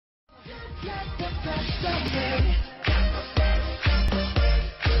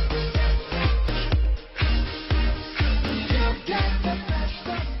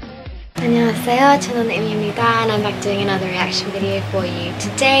안녕하세요. 저는 Amy입니다, and I'm back doing another reaction video for you.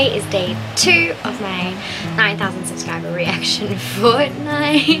 Today is day 2 of my 9,000 subscriber reaction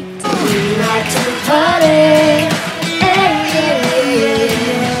Fortnight. We like to party.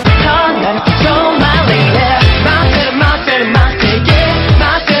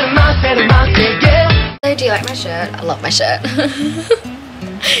 So do you like my shirt? I love my shirt.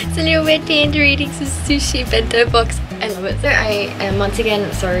 It's a little red panda eating some sushi bento box. I love it. So I am once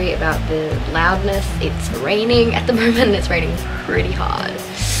again sorry about the loudness. It's raining at the moment. It's raining pretty hard.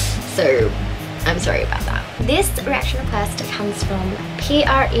 So I'm sorry about that. This reaction request comes from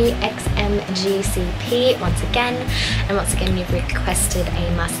PREXMGCP once again. And once again you've requested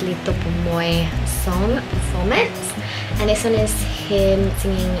a Marcelito Pomoy song performance. And this one is him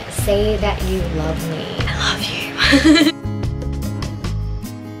singing Say That You Love Me. I love you.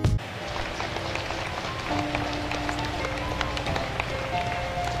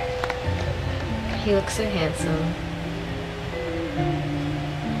 He looks so handsome.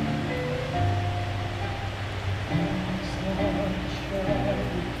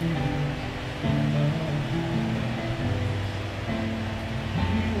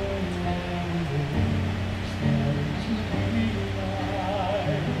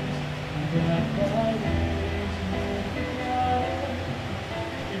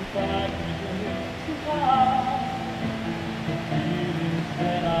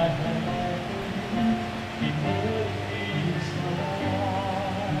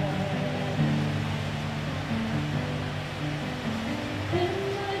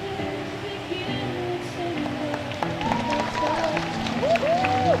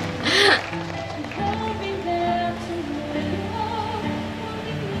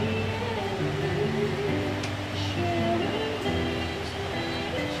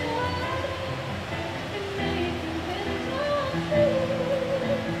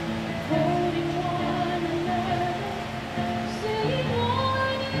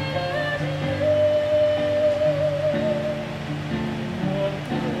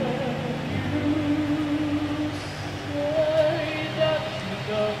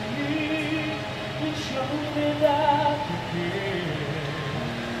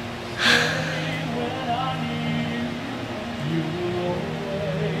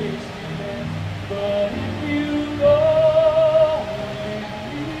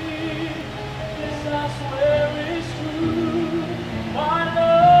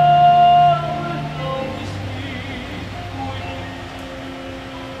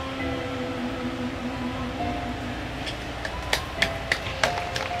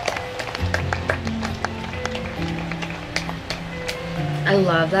 I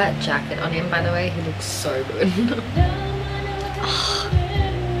love that jacket on him, by the way. He looks so good. Oh.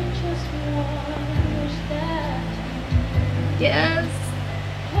 Yes.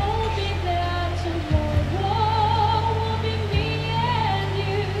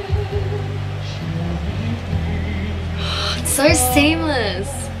 Oh, it's so seamless.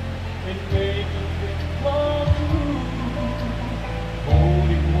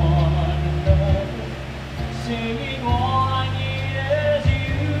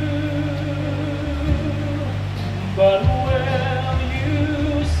 But will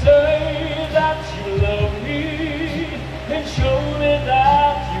you say that you love me and show me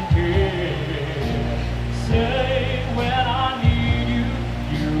that you care? Say when I need you,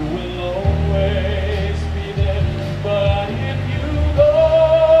 you will always be there. But if you go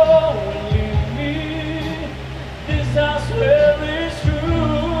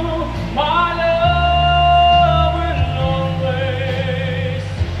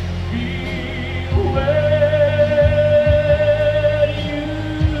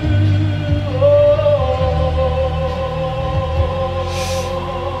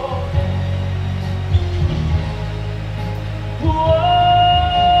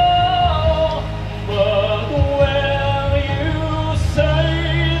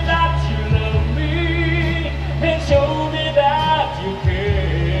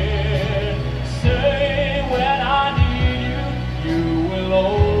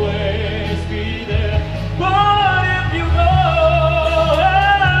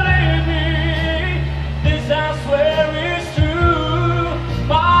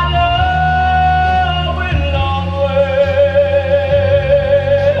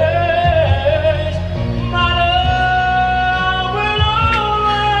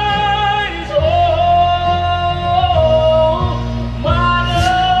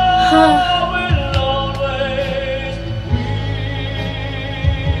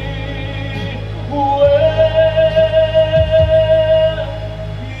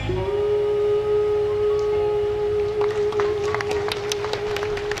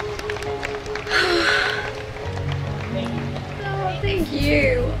Thank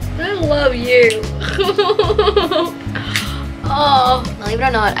you. I love you. Oh, believe it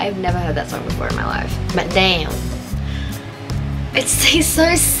or not, I've never heard that song before in my life. But damn. He's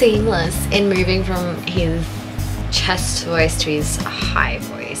so seamless in moving from his chest voice to his high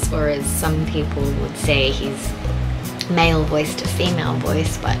voice, whereas some people would say he's male voice to female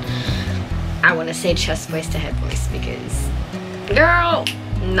voice, but I want to say chest voice to head voice because, girl,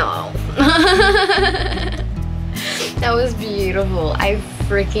 no. That was beautiful. I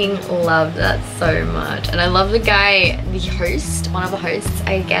freaking loved that so much. And I love the guy, the host, one of the hosts,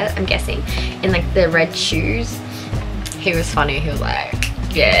 I'm guessing, in like the red shoes. He was funny. He was like,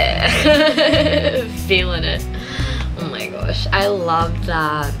 yeah, feeling it. Oh my gosh, I loved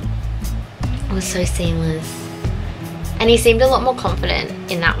that. It was so seamless. And he seemed a lot more confident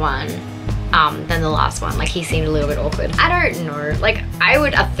in that one than the last one. Like, he seemed a little bit awkward. I don't know, like, I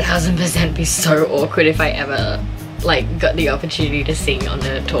would 1000% be so awkward if I ever like got the opportunity to sing on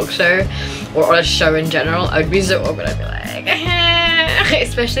a talk show or on a show in general. I would be so awkward. I'd be like,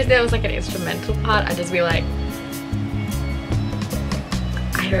 especially if there was like an instrumental part, I'd just be like,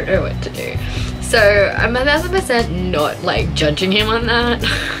 I don't know what to do. So I'm 1000% not like judging him on that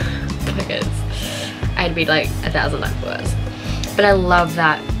because I'd be like 1,000 times worse. But I love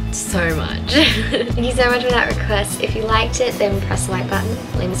that so much. Thank you so much for that request. If you liked it, then press the like button,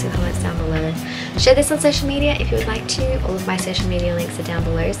 leave me some comments down below. Share this on social media if you would like to. All of my social media links are down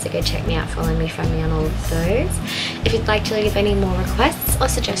below, so go check me out, follow me, friend me on all of those. If you'd like to leave any more requests or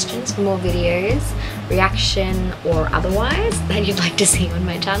suggestions for more videos, reaction or otherwise, that you'd like to see on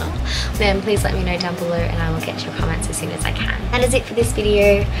my channel, then please let me know down below and I will get your comments as soon as I can. That is it for this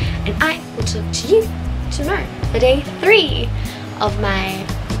video, and I will talk to you tomorrow for day 3 of my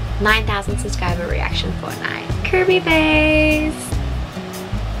 9,000 subscriber reaction Fortnite. Kirby face.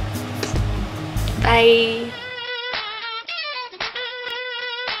 Bye.